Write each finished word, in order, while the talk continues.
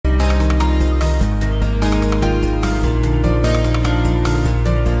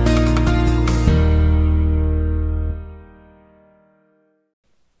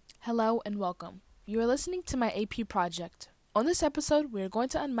Hello and welcome. You are listening to my AP project. On this episode, we are going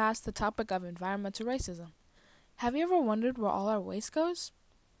to unmask the topic of environmental racism. Have you ever wondered where all our waste goes?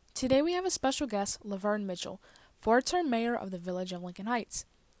 Today we have a special guest, Laverne Mitchell, four-term mayor of the village of Lincoln Heights.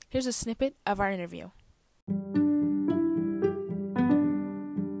 Here's a snippet of our interview.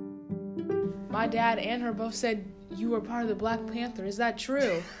 My dad and her both said you were part of the Black Panther. Is that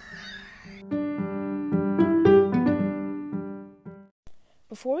true?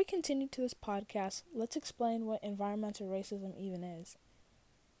 Before we continue to this podcast, let's explain what environmental racism even is.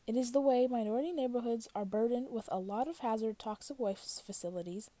 It is the way minority neighborhoods are burdened with a lot of hazard toxic waste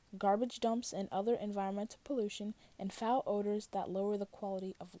facilities, garbage dumps, and other environmental pollution and foul odors that lower the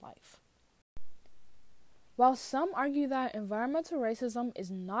quality of life. While some argue that environmental racism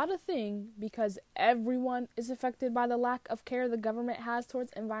is not a thing because everyone is affected by the lack of care the government has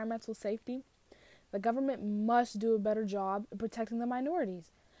towards environmental safety, the government must do a better job in protecting the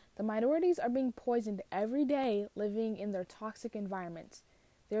minorities. The minorities are being poisoned every day living in their toxic environments.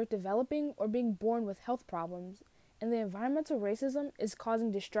 They are developing or being born with health problems, and the environmental racism is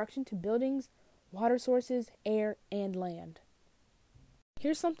causing destruction to buildings, water sources, air, and land.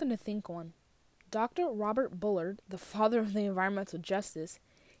 Here's something to think on. Dr. Robert Bullard, the father of the environmental justice,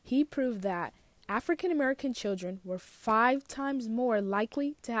 he proved that African American children were 5 times more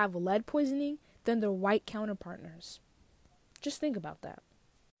likely to have lead poisoning than their white counterparts. Just think about that.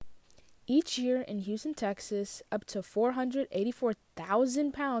 Each year in Houston, Texas, up to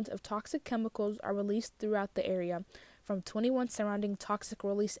 484,000 pounds of toxic chemicals are released throughout the area from 21 surrounding toxic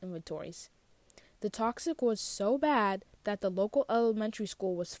release inventories. The toxic was so bad that the local elementary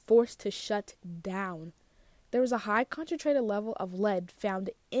school was forced to shut down. There was a high concentrated level of lead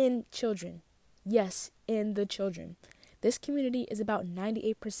found in children. Yes, in the children. This community is about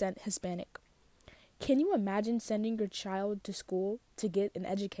 98% Hispanic. Can you imagine sending your child to school to get an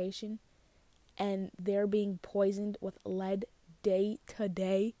education and they're being poisoned with lead day to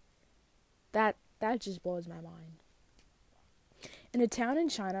day? That just blows my mind. In a town in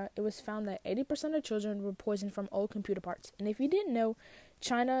China, it was found that 80% of children were poisoned from old computer parts. And if you didn't know,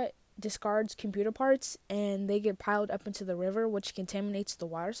 China discards computer parts and they get piled up into the river, which contaminates the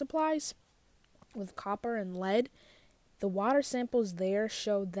water supplies with copper and lead. The water samples there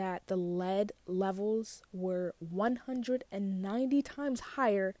showed that the lead levels were 190 times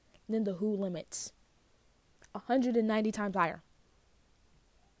higher than the WHO limits. 190 times higher.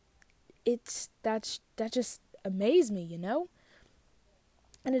 That just amazed me, you know?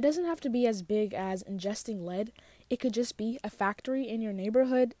 And it doesn't have to be as big as ingesting lead. It could just be a factory in your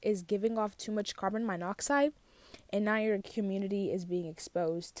neighborhood is giving off too much carbon monoxide, and now your community is being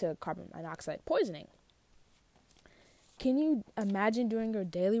exposed to carbon monoxide poisoning. Can you imagine doing your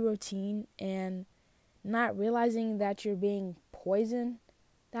daily routine and not realizing that you're being poisoned?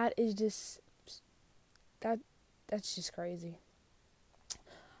 That's just crazy.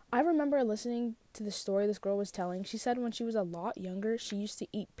 I remember listening to the story this girl was telling. She said when she was a lot younger, she used to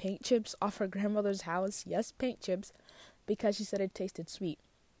eat paint chips off her grandmother's house. Yes, paint chips, because she said it tasted sweet.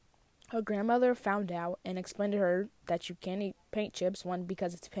 Her grandmother found out and explained to her that you can't eat paint chips, 1,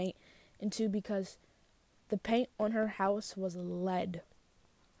 because it's paint, and 2, because the paint on her house was lead.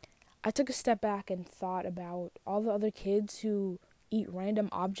 I took a step back and thought about all the other kids who eat random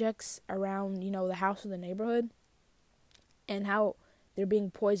objects around, the house or the neighborhood, and how they're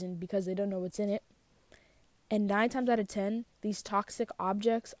being poisoned because they don't know what's in it. And 9 times out of 10, these toxic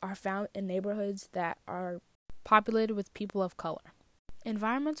objects are found in neighborhoods that are populated with people of color.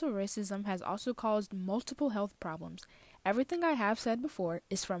 Environmental racism has also caused multiple health problems. Everything I have said before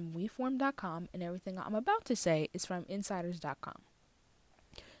is from weform.com, and everything I'm about to say is from insiders.com.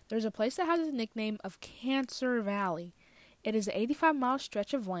 There's a place that has the nickname of Cancer Valley. It is an 85-mile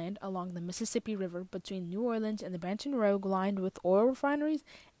stretch of land along the Mississippi River between New Orleans and the Baton Rouge, lined with oil refineries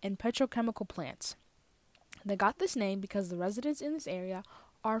and petrochemical plants. They got this name because the residents in this area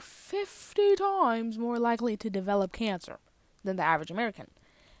are 50 times more likely to develop cancer than the average American.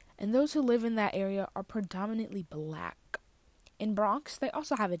 And those who live in that area are predominantly black. In Bronx, they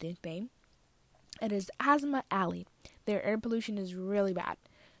also have a nickname. It is Asthma Alley. Their air pollution is really bad.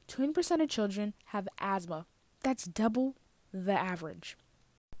 20% of children have asthma. That's double the average.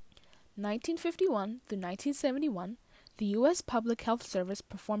 1951 through 1971, the U.S. Public Health Service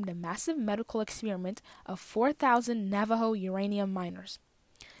performed a massive medical experiment of 4,000 Navajo uranium miners,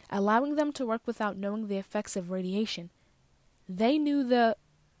 allowing them to work without knowing the effects of radiation. They knew the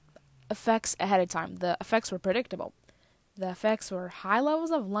effects ahead of time. The effects were predictable. The effects were high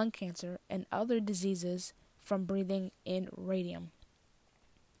levels of lung cancer and other diseases from breathing in radium.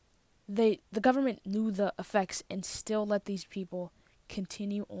 The government knew the effects and still let these people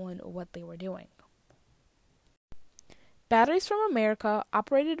continue on what they were doing. Batteries from America,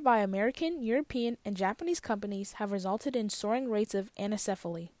 operated by American, European, and Japanese companies, have resulted in soaring rates of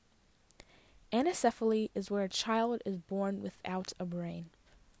anencephaly. Anencephaly is where a child is born without a brain.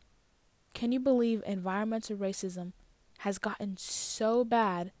 Can you believe environmental racism has gotten so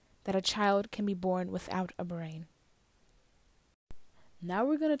bad that a child can be born without a brain? Now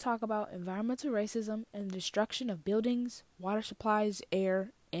we're going to talk about environmental racism and the destruction of buildings, water supplies,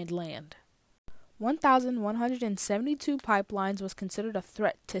 air, and land. 1,172 pipelines was considered a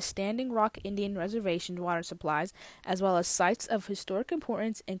threat to Standing Rock Indian Reservation water supplies, as well as sites of historic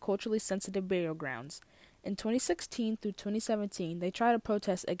importance and culturally sensitive burial grounds. In 2016 through 2017, they tried to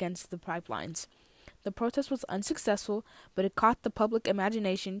protest against the pipelines. The protest was unsuccessful, but it caught the public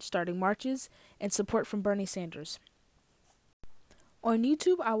imagination, starting marches and support from Bernie Sanders. On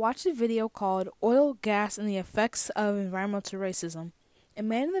YouTube, I watched a video called Oil, Gas, and the Effects of Environmental Racism. A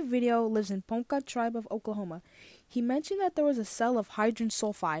man in the video lives in Ponca tribe of Oklahoma. He mentioned that there was a cell of hydrogen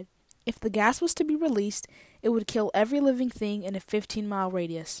sulfide. If the gas was to be released, it would kill every living thing in a 15-mile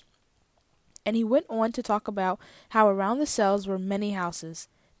radius. And he went on to talk about how around the cells were many houses.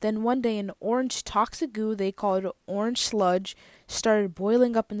 Then one day an orange toxic goo they called orange sludge started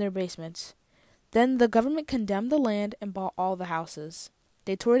boiling up in their basements. Then the government condemned the land and bought all the houses.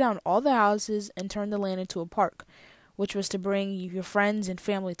 They tore down all the houses and turned the land into a park, which was to bring your friends and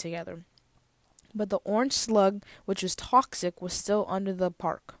family together. But the orange slug, which was toxic, was still under the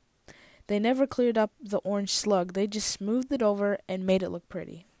park. They never cleared up the orange slug, they just smoothed it over and made it look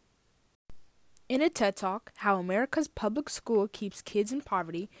pretty. In a TED Talk, How America's Public School Keeps Kids in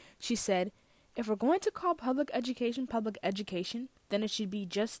Poverty, she said, "If we're going to call public education, then it should be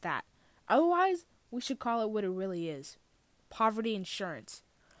just that. Otherwise, we should call it what it really is. Poverty insurance.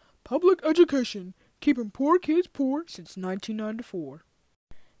 Public education, keeping poor kids poor since 1994.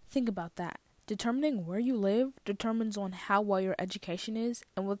 Think about that. Determining where you live determines on how well your education is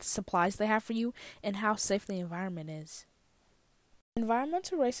and what supplies they have for you and how safe the environment is.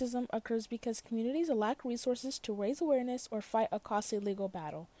 Environmental racism occurs because communities lack resources to raise awareness or fight a costly legal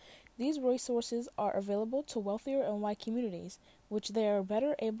battle. These resources are available to wealthier and white communities, which they are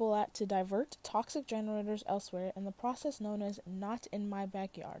better able at to divert toxic generators elsewhere in the process known as not in my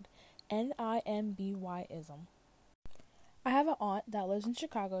backyard, NIMBYism. I have an aunt that lives in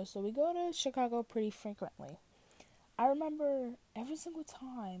Chicago, so we go to Chicago pretty frequently. I remember every single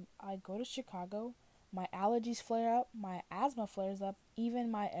time I go to Chicago, my allergies flare up, my asthma flares up,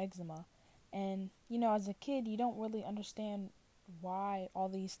 even my eczema. And, as a kid, you don't really understand why all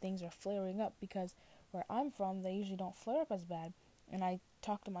these things are flaring up, because where I'm from, they usually don't flare up as bad. And I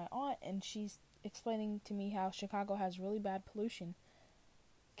talked to my aunt, and she's explaining to me how Chicago has really bad pollution.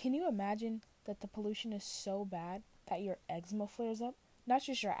 Can you imagine that the pollution is so bad that your eczema flares up? Not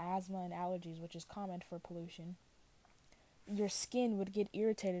just your asthma and allergies, which is common for pollution. Your skin would get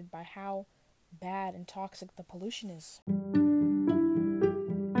irritated by how bad and toxic the pollution is.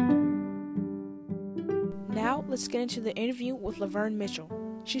 Now, let's get into the interview with Laverne Mitchell.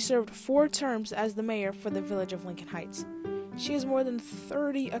 She served 4 terms as the mayor for the village of Lincoln Heights. She has more than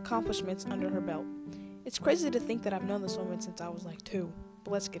 30 accomplishments under her belt. It's crazy to think that I've known this woman since I was like 2,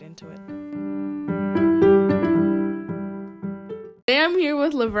 but let's get into it. Today I'm here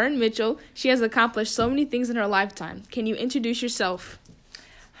with Laverne Mitchell. She has accomplished so many things in her lifetime. Can you introduce yourself?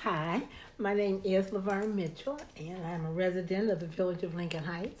 Hi, my name is Laverne Mitchell, and I'm a resident of the village of Lincoln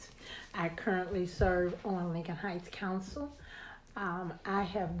Heights. I currently serve on Lincoln Heights Council. I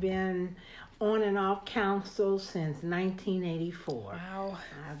have been on and off council since 1984. Wow.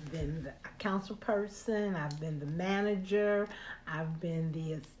 I've been the council person, I've been the manager, I've been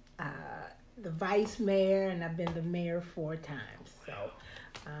the vice mayor, and I've been the mayor 4 times. So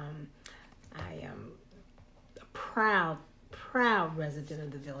I am a proud resident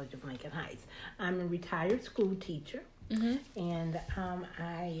of the village of Lincoln Heights. I'm a retired school teacher, and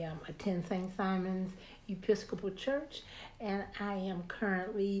I attend St. Simon's Episcopal Church, and I am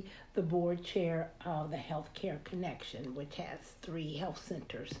currently the board chair of the Healthcare Connection, which has 3 health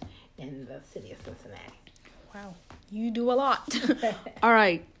centers in the city of Cincinnati. Wow, you do a lot. All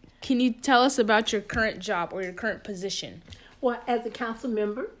right, can you tell us about your current job or your current position? Well, as a council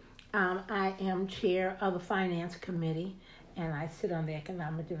member, I am chair of the Finance Committee, and I sit on the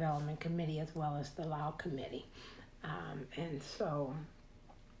Economic Development Committee as well as the Law Committee. And so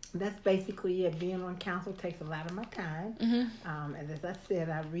that's basically it. Being on council takes a lot of my time. And as I said,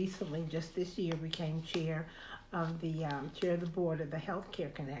 I recently, just this year, became chair of the board of the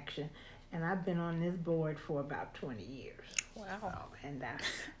Healthcare Connection, and I've been on this board for about 20 years. Wow. And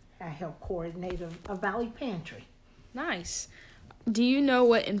I help coordinate a Valley Pantry. Nice. Do you know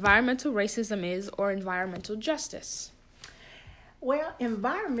what environmental racism is or environmental justice? Well,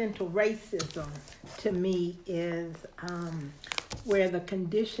 environmental racism to me is where the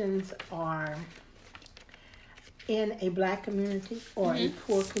conditions are in a black community or a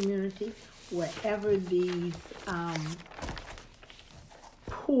poor community, wherever these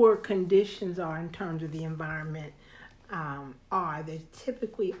poor conditions are in terms of the environment they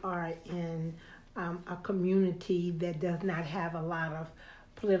typically are in a community that does not have a lot of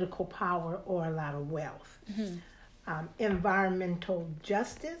political power or a lot of wealth. Environmental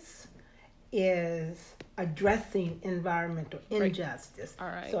justice is addressing environmental injustice. All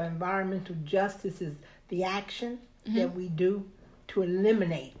right. So environmental justice is the action that we do to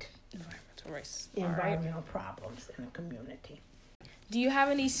eliminate environmental problems in a community. Do you have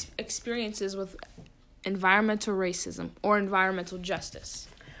any experiences with environmental racism or environmental justice?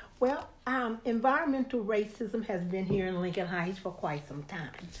 Well, environmental racism has been here in Lincoln Heights for quite some time.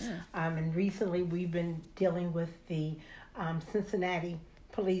 And recently we've been dealing with the Cincinnati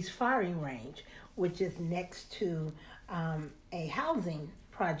Police Firing Range, which is next to a housing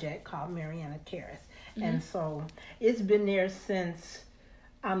project called Mariana Terrace. And so it's been there since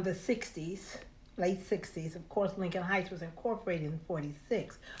the 60s, late 60s. Of course, Lincoln Heights was incorporated in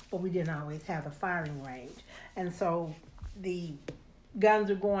 46, but we didn't always have a firing range. And so the guns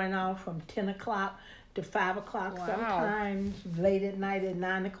are going off from 10 o'clock to 5 o'clock, sometimes late at night at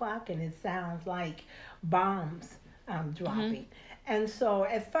 9 o'clock, and it sounds like bombs dropping. And so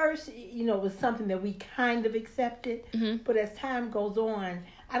at first, it was something that we kind of accepted, but as time goes on,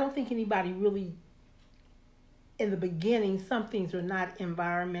 I don't think anybody really, in the beginning, some things are not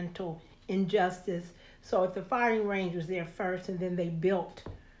environmental injustice. So if the firing range was there first, and then they built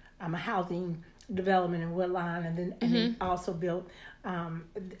a housing development in Woodlawn, and then they also built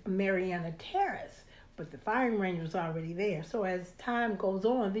Mariana Terrace, but the firing range was already there. So as time goes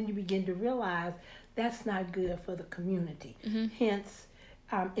on, then you begin to realize that's not good for the community. Hence,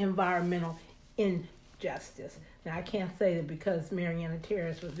 environmental injustice. Now, I can't say that because Mariana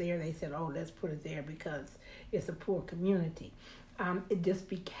Terrace was there, they said, oh, let's put it there because it's a poor community. It just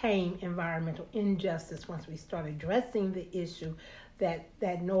became environmental injustice once we started addressing the issue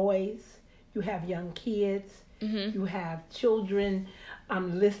that noise. You have young kids, you have children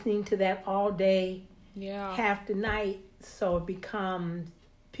listening to that all day, half the night. So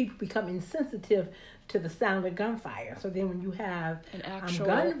people become insensitive to the sound of gunfire. So then when you have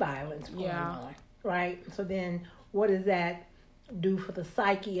gun violence going on, right? So then what does that do for the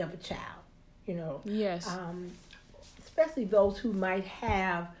psyche of a child? Yes. Especially those who might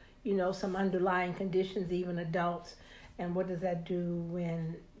have, some underlying conditions, even adults. And what does that do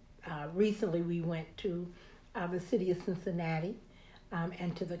when recently we went to the city of Cincinnati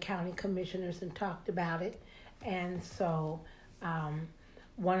and to the county commissioners and talked about it. And so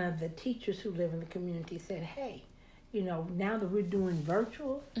one of the teachers who live in the community said, hey, now that we're doing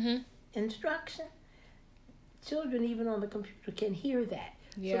virtual instruction, children even on the computer can hear that.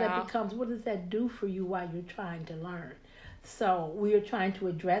 So that becomes, what does that do for you while you're trying to learn? So we are trying to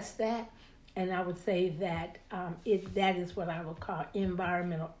address that, and I would say that that is what I would call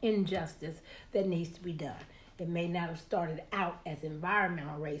environmental injustice that needs to be done. It may not have started out as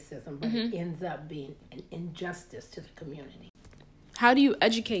environmental racism, but it ends up being an injustice to the community. How do you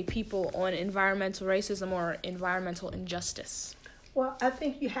educate people on environmental racism or environmental injustice? Well, I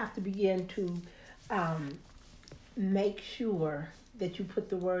think you have to begin to make sure that you put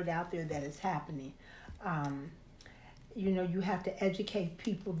the word out there that it's happening. You have to educate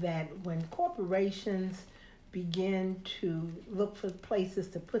people that when corporations begin to look for places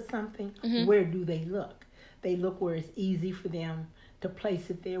to put something, where do they look? They look where it's easy for them to place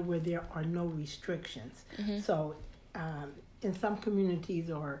it there, where there are no restrictions. So in some communities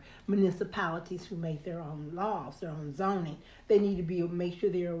or municipalities who make their own laws, their own zoning, they need to make sure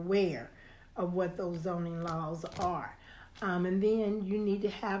they're aware of what those zoning laws are. And then you need to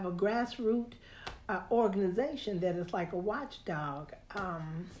have a grassroots organization that is like a watchdog.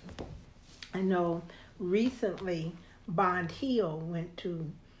 I know recently Bond Hill went to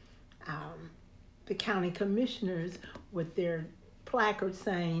the county commissioners with their placard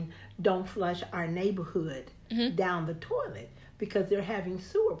saying, don't flush our neighborhood down the toilet because they're having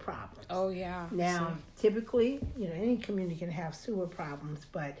sewer problems. Oh, yeah. Now, typically, any community can have sewer problems,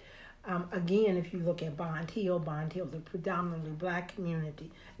 but again, if you look at Bond Hill is a predominantly black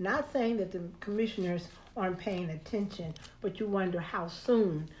community. Not saying that the commissioners aren't paying attention, but you wonder how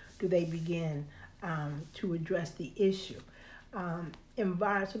soon do they begin to address the issue.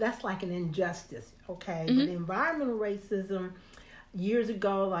 So that's like an injustice, okay? But environmental racism, years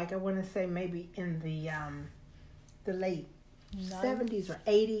ago, like I want to say maybe in the late 70s or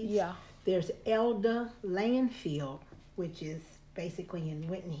 80s. Yeah. There's Elda Landfill, which is basically in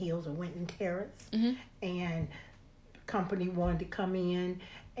Winton Hills or Winton Terrace. Mm-hmm. And the company wanted to come in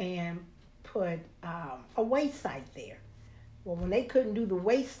and put a waste site there. Well, when they couldn't do the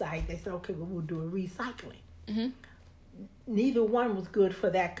waste site, they said, okay, well, we'll do a recycling. Mm-hmm. Neither one was good for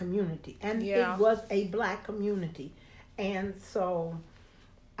that community. And it was a black community. And so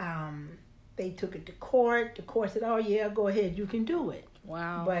they took it to court. The court said, oh, yeah, go ahead, you can do it.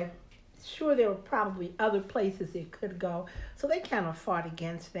 Wow. But sure, there were probably other places it could go. So they kind of fought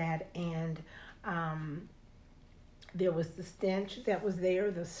against that. And there was the stench that was there,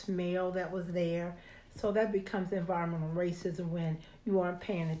 the smell that was there. So that becomes environmental racism when you aren't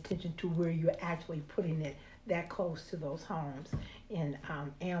paying attention to where you're actually putting it that close to those homes in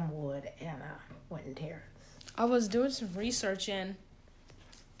Elmwood and Winton Terrace. I was doing some research, and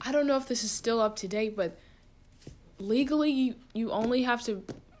I don't know if this is still up to date, but legally you only have to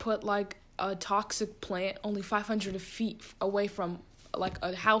put like a toxic plant only 500 feet away from like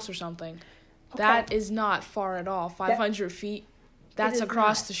a house or something. Okay. That is not far at all. 500 feet. That's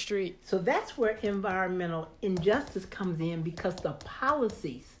across the street. So that's where environmental injustice comes in, because the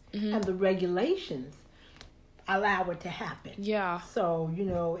policies and the regulations allow it to happen. Yeah. So,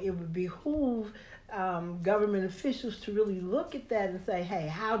 it would behoove government officials to really look at that and say, hey,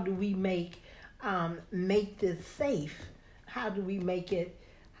 how do we make this safe? How do we make it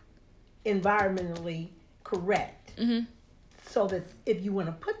environmentally correct? Mm-hmm. So that if you want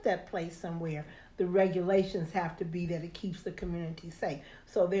to put that place somewhere, the regulations have to be that it keeps the community safe.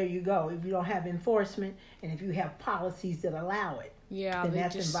 So there you go. If you don't have enforcement and if you have policies that allow it, then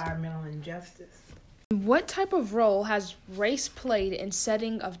that's environmental injustice. What type of role has race played in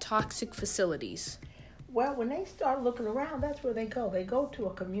setting of toxic facilities? Well, when they start looking around, that's where they go. They go to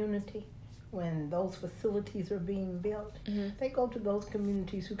a community when those facilities are being built. Mm-hmm. They go to those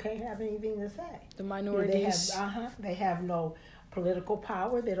communities who can't have anything to say. The minorities. They have no political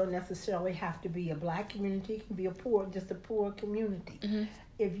power. They don't necessarily have to be a black community. It can be just a poor community. Mm-hmm.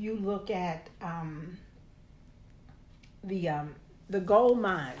 If you look at the gold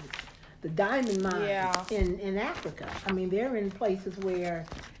mines, the diamond mines in Africa, I mean, they're in places where,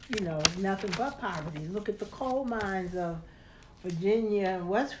 nothing but poverty. Look at the coal mines of Virginia,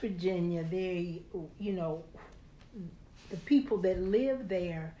 West Virginia. They, the people that live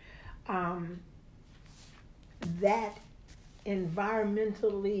there, that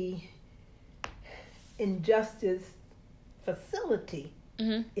environmentally injustice facility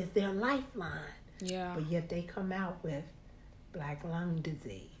is their lifeline. Yeah. But yet they come out with black lung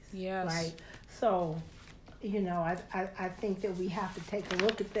disease. Yes. Right? So, I think that we have to take a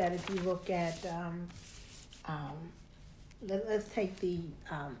look at that. If you look at, let's take the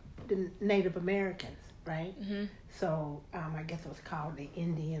Native Americans, right? Mm-hmm. So I guess it was called the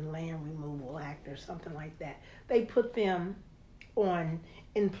Indian Land Removal Act or something like that. They put them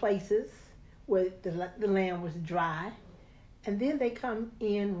in places where the land was dry, and then they come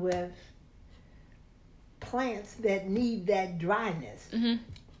in with plants that need that dryness. Mm-hmm.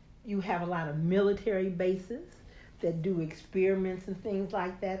 You have a lot of military bases that do experiments and things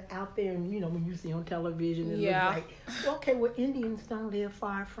like that out there, and when you see on television, it looks like, okay, well, Indians don't live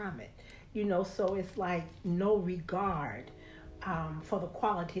far from it, so it's like no regard for the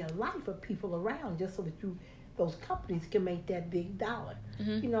quality of life of people around, just so that those companies can make that big dollar.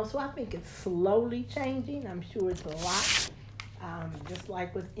 Mm-hmm. So I think it's slowly changing. I'm sure it's a lot, just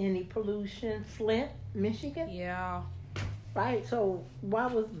like with any pollution. Flint, Michigan. Yeah. Right, so why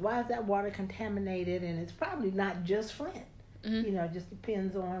is that water contaminated? And it's probably not just Flint. Mm-hmm. It just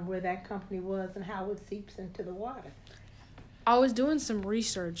depends on where that company was and how it seeps into the water. I was doing some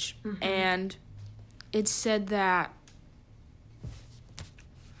research, and it said that,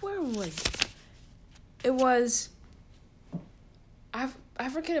 where was it? It was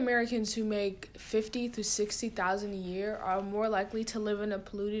African Americans who make $50,000 to $60,000 a year are more likely to live in a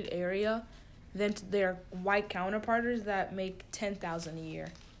polluted area than their white counterparts that make $10,000 a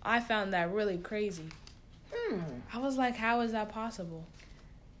year. I found that really crazy. I was like, how is that possible?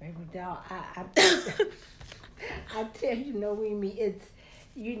 I tell you, Noemi,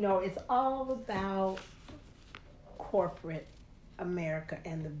 it's all about corporate America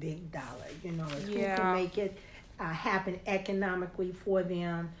and the big dollar. It's who can make it happen economically for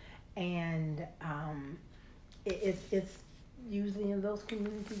them, and it's usually in those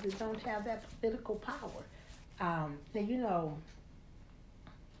communities that don't have that political power. Now,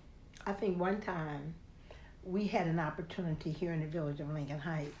 I think one time we had an opportunity here in the village of Lincoln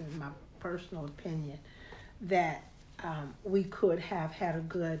Heights, in my personal opinion, that we could have had a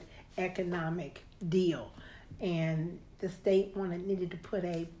good economic deal. And the state needed to put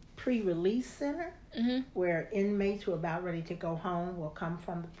a pre-release center where inmates who are about ready to go home will come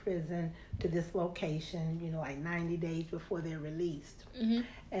from the prison to this location, like 90 days before they're released.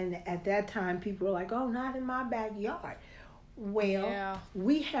 And at that time, people were like, oh, not in my backyard. Well,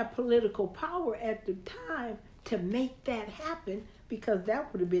 we had political power at the time to make that happen because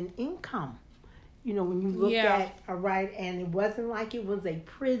that would have been income. When you look at, all right, and it wasn't like it was a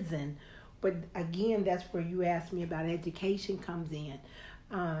prison. But again, that's where you asked me about education comes in.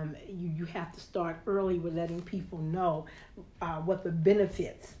 You have to start early with letting people know what the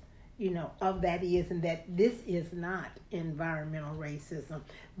benefits, of that is, and that this is not environmental racism.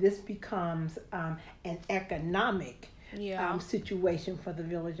 This becomes an economic situation for the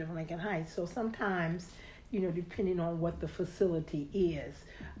village of Lincoln Heights. So sometimes, depending on what the facility is,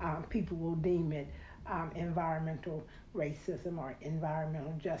 people will deem it environmental racism or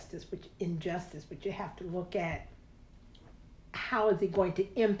environmental injustice, but you have to look at how is it going to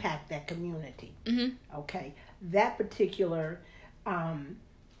impact that community. Okay, that particular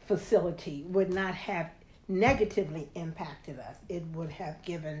facility would not have negatively impacted us. It would have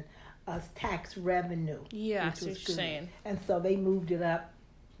given us tax revenue. Yeah, that's what you're saying. And so they moved it up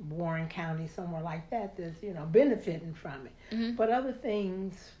Warren County, somewhere like that, that's, benefiting from it. But other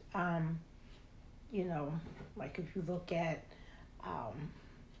things, like if you look at,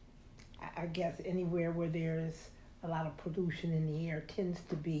 I guess anywhere where there's a lot of pollution in the air tends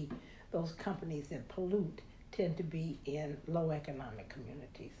to be, those companies that pollute tend to be in low economic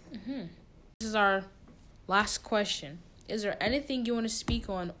communities. This is our last question. Is there anything you want to speak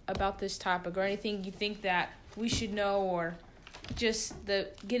on about this topic, or anything you think that we should know, or just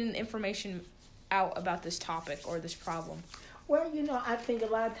getting information out about this topic or this problem? Well, I think a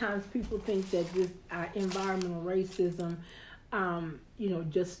lot of times people think that this environmental racism,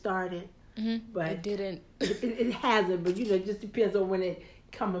 just started, but it didn't. It hasn't, but it just depends on when it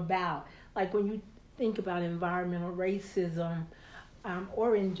come about. Like when you think about environmental racism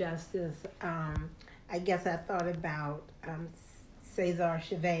or injustice, I guess I thought about Cesar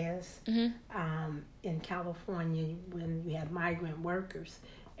Chavez in California when we had migrant workers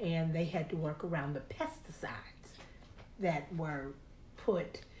and they had to work around the pesticides that were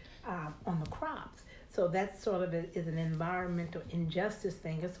put on the crops. So that sort of is an environmental injustice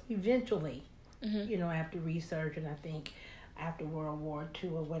thing. So eventually, after research, and I think after World War II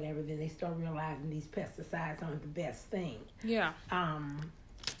or whatever, then they start realizing these pesticides aren't the best thing. Yeah.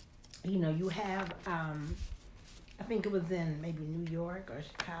 You have, I think it was in maybe New York or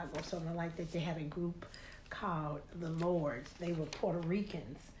Chicago or something like that, they had a group called the Lords. They were Puerto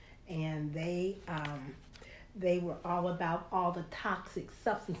Ricans, and they were all about all the toxic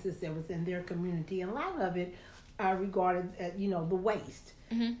substances that was in their community, and a lot of it regarded as, the waste.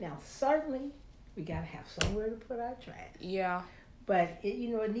 Now, certainly, we got to have somewhere to put our trash. Yeah. But,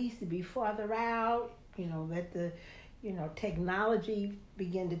 it needs to be farther out, let the, technology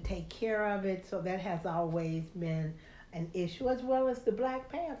begin to take care of it. So that has always been an issue, as well as the Black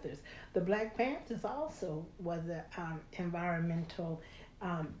Panthers. The Black Panthers also was an environmental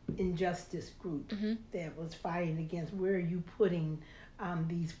injustice group that was fighting against where are you putting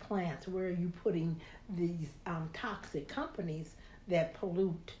these plants, where are you putting these toxic companies that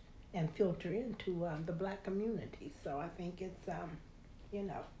pollute and filter into the Black community. So I think it's,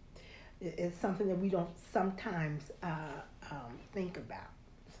 it's something that we don't sometimes think about.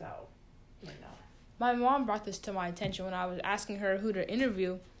 So, My mom brought this to my attention when I was asking her who to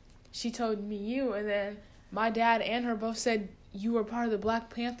interview. She told me you, and then my dad and her both said you were part of the Black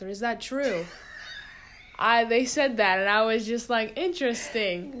Panther. Is that true? They said that, and I was just like,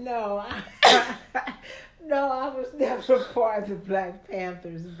 interesting. No, I was never part of the Black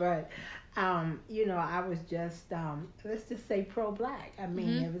Panthers, but, I was just, let's just say pro-Black. I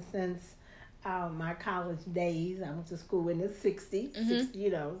mean, ever since my college days, I went to school in the 60s,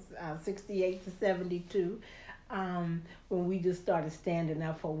 68 to 72, when we just started standing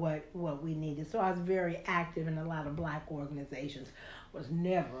up for what we needed. So I was very active in a lot of Black organizations. Was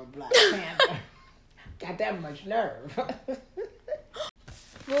never a Black Panther. Got that much nerve.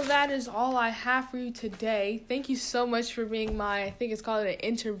 Well, that is all I have for you today. Thank you so much for being I think it's called an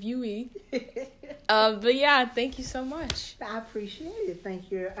interviewee. But yeah, thank you so much. I appreciate it. Thank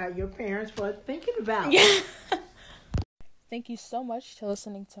your parents for thinking about it. Thank you so much for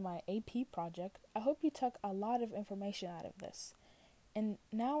listening to my AP project. I hope you took a lot of information out of this. And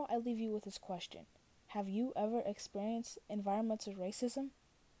now I leave you with this question. Have you ever experienced environmental racism?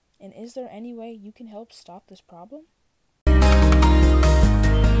 And is there any way you can help stop this problem?